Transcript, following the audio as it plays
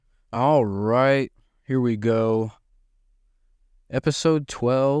All right, here we go. Episode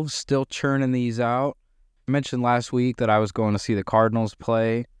 12, still churning these out. I mentioned last week that I was going to see the Cardinals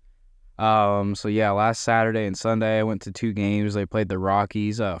play. Last Saturday and Sunday, I went to 2 games. They played the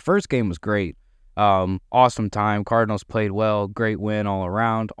Rockies. First game was great. Awesome time. Cardinals played well. Great win all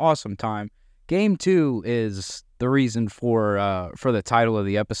around. Awesome time. Game 2 is the reason for the title of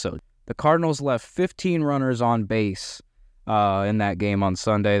the episode. The Cardinals left 15 runners on base in that game on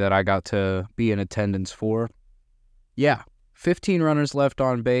Sunday that I got to be in attendance for. Yeah, 15 runners left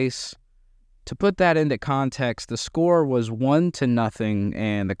on base. To put that into context, the score was 1-0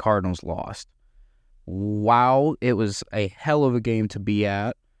 and the Cardinals lost. Wow, it was a hell of a game to be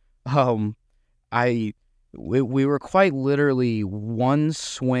at. We were quite literally one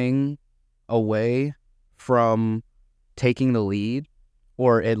swing away from taking the lead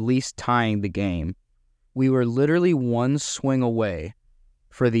or at least tying the game. We were literally one swing away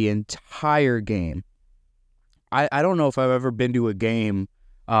for the entire game. I don't know if I've ever been to a game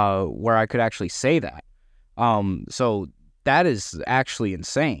where I could actually say that. So that is actually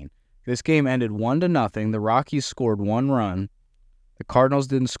insane. This game ended 1-0. The Rockies scored 1 run. The Cardinals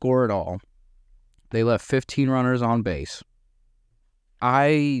didn't score at all. They left 15 runners on base.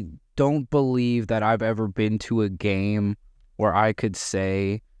 I don't believe that I've ever been to a game where I could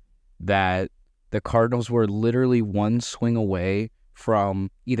say that the Cardinals were literally one swing away from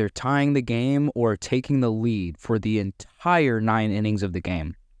either tying the game or taking the lead for the entire 9 innings of the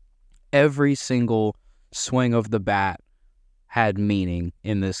game. Every single swing of the bat had meaning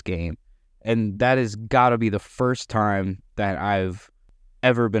in this game. And that has got to be the first time that I've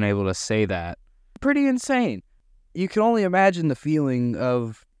ever been able to say that. Pretty insane. You can only imagine the feeling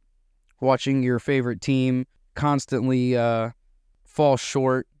of watching your favorite team constantly fall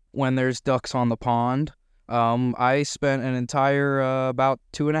short when there's ducks on the pond. I spent an entire about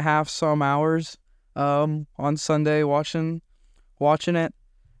 2.5 some hours on Sunday watching it.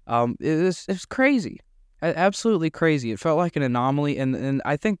 It was crazy, absolutely crazy. It felt like an anomaly, and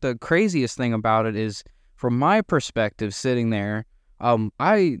I think the craziest thing about it is, from my perspective, sitting there,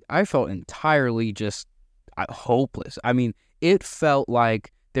 I felt entirely just hopeless. I mean, it felt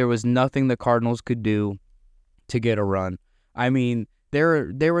like there was nothing the Cardinals could do to get a run. I mean,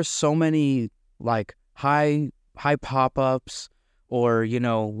 there were so many like high pop-ups or,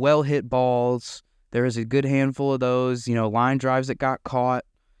 well hit balls. There was a good handful of those, line drives that got caught.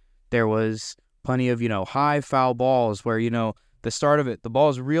 There was plenty of, high foul balls where, the start of it, the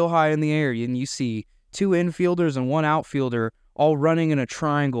ball's real high in the air, and you see 2 infielders and 1 outfielder all running in a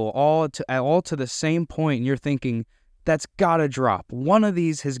triangle, all to the same point, and you're thinking, that's got to drop. One of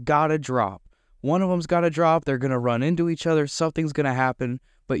these has got to drop. One of them's got to drop. They're going to run into each other. Something's going to happen.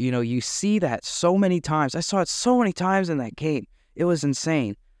 But, you see that so many times. I saw it so many times in that game. It was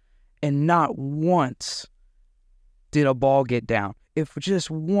insane. And not once did a ball get down. If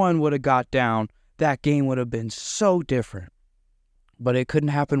just one would have got down, that game would have been so different. But it couldn't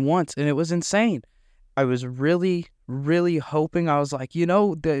happen once, and it was insane. I was really, really hoping. I was like,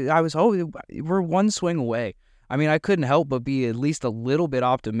 we're one swing away. I mean, I couldn't help but be at least a little bit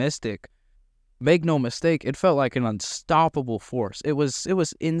optimistic. Make no mistake, it felt like an unstoppable force. It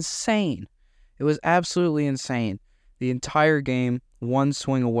was insane. It was absolutely insane. The entire game, one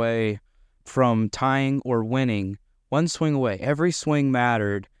swing away from tying or winning. One swing away. Every swing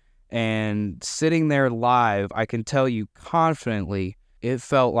mattered. And sitting there live, I can tell you confidently, it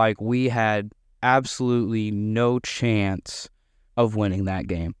felt like we had absolutely no chance of winning that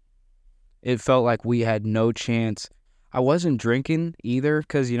game. It felt like we had no chance. I wasn't drinking either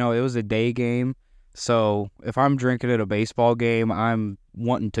because, it was a day game. So if I'm drinking at a baseball game, I'm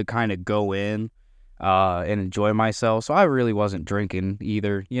wanting to kind of go in and enjoy myself. So I really wasn't drinking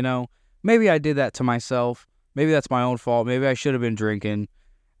either, Maybe I did that to myself. Maybe that's my own fault. Maybe I should have been drinking.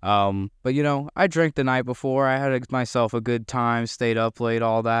 But I drank the night before. I had myself a good time, stayed up late,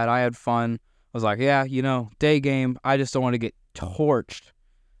 all that. I had fun. I was like, yeah, day game. I just don't want to get torched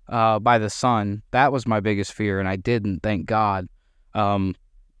by the sun. That was my biggest fear, and I didn't, thank God.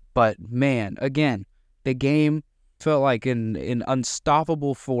 But man, again, the game felt like an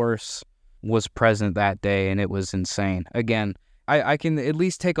unstoppable force was present that day, and it was insane. Again, I can at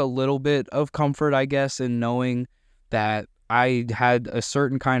least take a little bit of comfort, I guess, in knowing that I had a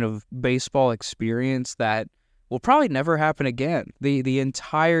certain kind of baseball experience that will probably never happen again. The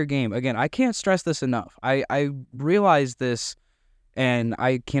entire game, again, I can't stress this enough. I realize this, and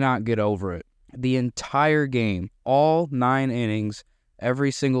I cannot get over it. The entire game, all 9 innings,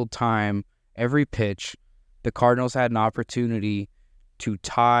 every single time, every pitch, the Cardinals had an opportunity to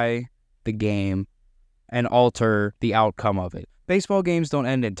tie the game and alter the outcome of it. baseball games don't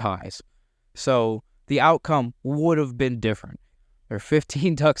end in ties. So the outcome would have been different. There were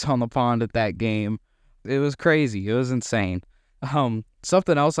 15 ducks on the pond at that game. It was crazy. It was insane.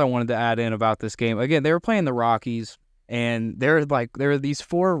 Something else I wanted to add in about this game. Again, they were playing the Rockies, and there were these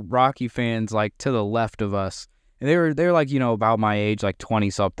 4 Rocky fans like to the left of us. And they were like, about my age, like 20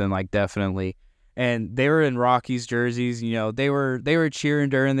 something, like definitely. And they were in Rockies jerseys, they were cheering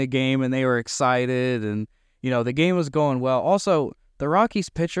during the game, and they were excited, and the game was going well. Also, the Rockies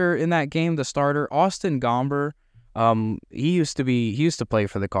pitcher in that game, the starter, Austin Gomber, he used to play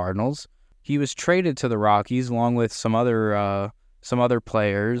for the Cardinals. He was traded to the Rockies along with some other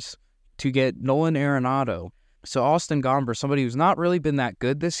players to get Nolan Arenado. So Austin Gomber, somebody who's not really been that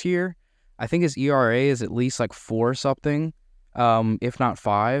good this year. I think his ERA is at least like 4 something, if not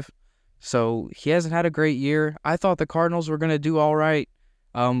 5. So he hasn't had a great year. I thought the Cardinals were going to do all right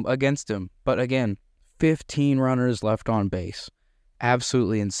against him. But again, 15 runners left on base.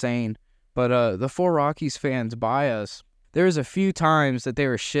 Absolutely insane. But the 4 Rockies fans by us, there was a few times that they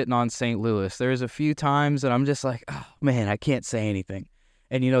were shitting on St. Louis. There was a few times that I'm just like, oh, man, I can't say anything.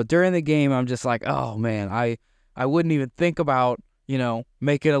 And, during the game, I'm just like, oh, man, I wouldn't even think about,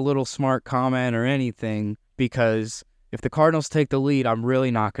 making a little smart comment or anything, because if the Cardinals take the lead, I'm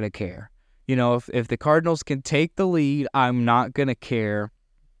really not going to care. If the Cardinals can take the lead, I'm not going to care.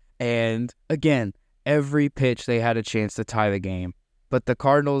 And again, every pitch they had a chance to tie the game. But the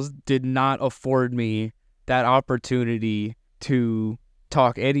Cardinals did not afford me that opportunity to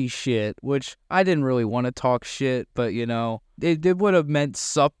talk any shit, which I didn't really want to talk shit, but, it would have meant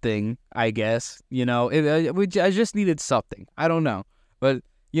something, I guess. I just needed something. I don't know. But,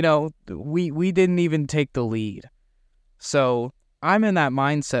 we didn't even take the lead. So I'm in that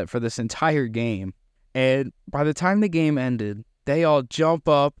mindset for this entire game. And by the time the game ended, they all jump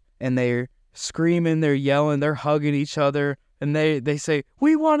up and they're screaming, they're yelling, they're hugging each other. And they say,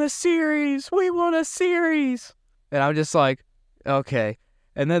 "We won a series! We won a series!" And I'm just like, okay.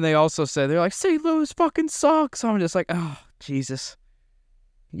 And then they also said, they're like, "St. Louis fucking sucks." So I'm just like, oh, Jesus.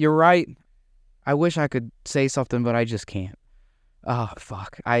 You're right. I wish I could say something, but I just can't. Oh,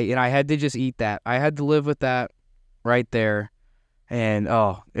 fuck. I had to just eat that. I had to live with that right there. And,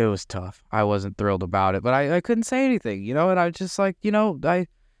 it was tough. I wasn't thrilled about it, but I couldn't say anything, and I was just like,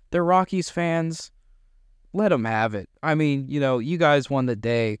 they're Rockies fans. Let them have it. I mean, you guys won the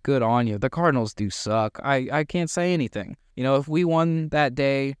day. Good on you. The Cardinals do suck. I can't say anything. If we won that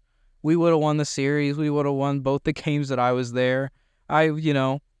day, we would have won the series. We would have won both the games that I was there. I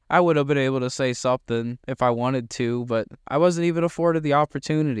would have been able to say something if I wanted to, but I wasn't even afforded the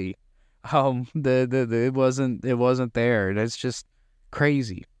opportunity. It wasn't there. And it's just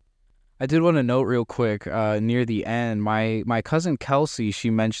crazy. I did want to note real quick, near the end, my cousin Kelsey, she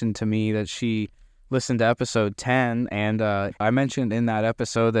mentioned to me that she listened to episode 10, and I mentioned in that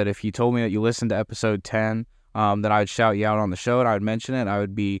episode that if you told me that you listened to episode 10, that I would shout you out on the show and I would mention it. I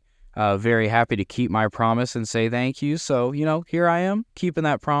would be very happy to keep my promise and say thank you. So, here I am, keeping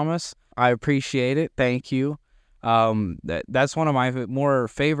that promise. I appreciate it. Thank you. That's one of my more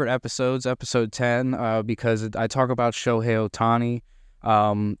favorite episodes, episode 10, because I talk about Shohei Ohtani,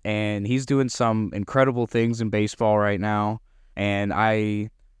 and he's doing some incredible things in baseball right now, and I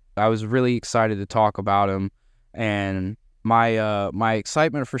was really excited to talk about him, and my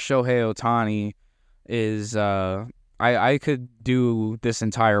excitement for Shohei Ohtani is I could do this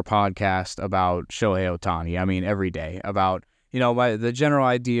entire podcast about Shohei Ohtani. I mean, every day about, the general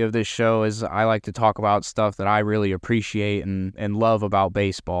idea of this show is I like to talk about stuff that I really appreciate and love about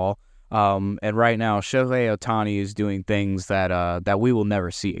baseball. And right now, Shohei Ohtani is doing things that we will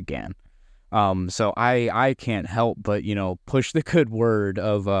never see again. So I can't help but, push the good word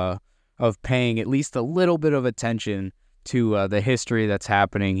of paying at least a little bit of attention to the history that's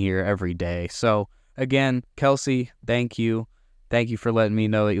happening here every day. So again, Kelsey, thank you. Thank you for letting me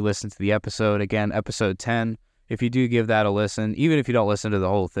know that you listened to the episode. Again, episode 10. If you do give that a listen, even if you don't listen to the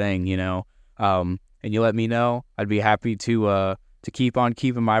whole thing, and you let me know, I'd be happy to keep on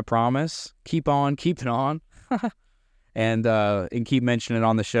keeping my promise. Keep on keeping on. and keep mentioning it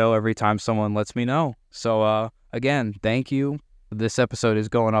on the show every time someone lets me know. So again, thank you. This episode is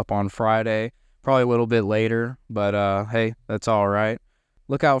going up on Friday, probably a little bit later, but hey, that's all right.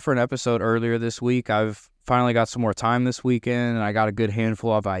 Look out for an episode earlier this week. I've finally got some more time this weekend, and I got a good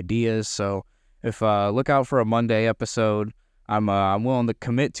handful of ideas. So if look out for a Monday episode. I'm willing to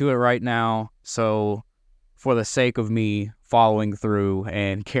commit to it right now. So for the sake of me following through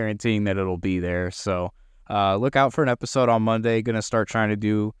and guaranteeing that it'll be there. So look out for an episode on Monday. Going to start trying to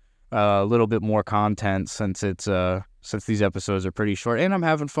do a little bit more content since these episodes are pretty short, and I'm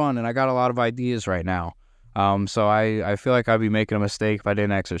having fun, and I got a lot of ideas right now. So I feel like I'd be making a mistake if I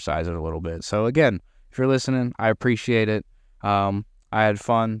didn't exercise it a little bit. So again, if you're listening, I appreciate it. I had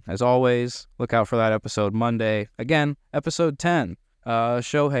fun as always. Look out for that episode Monday. Again, episode 10.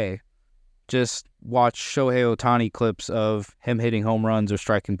 Shohei. Just watch Shohei Ohtani clips of him hitting home runs or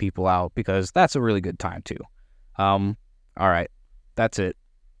striking people out because that's a really good time too. All right. That's it.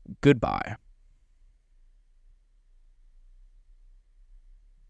 Goodbye.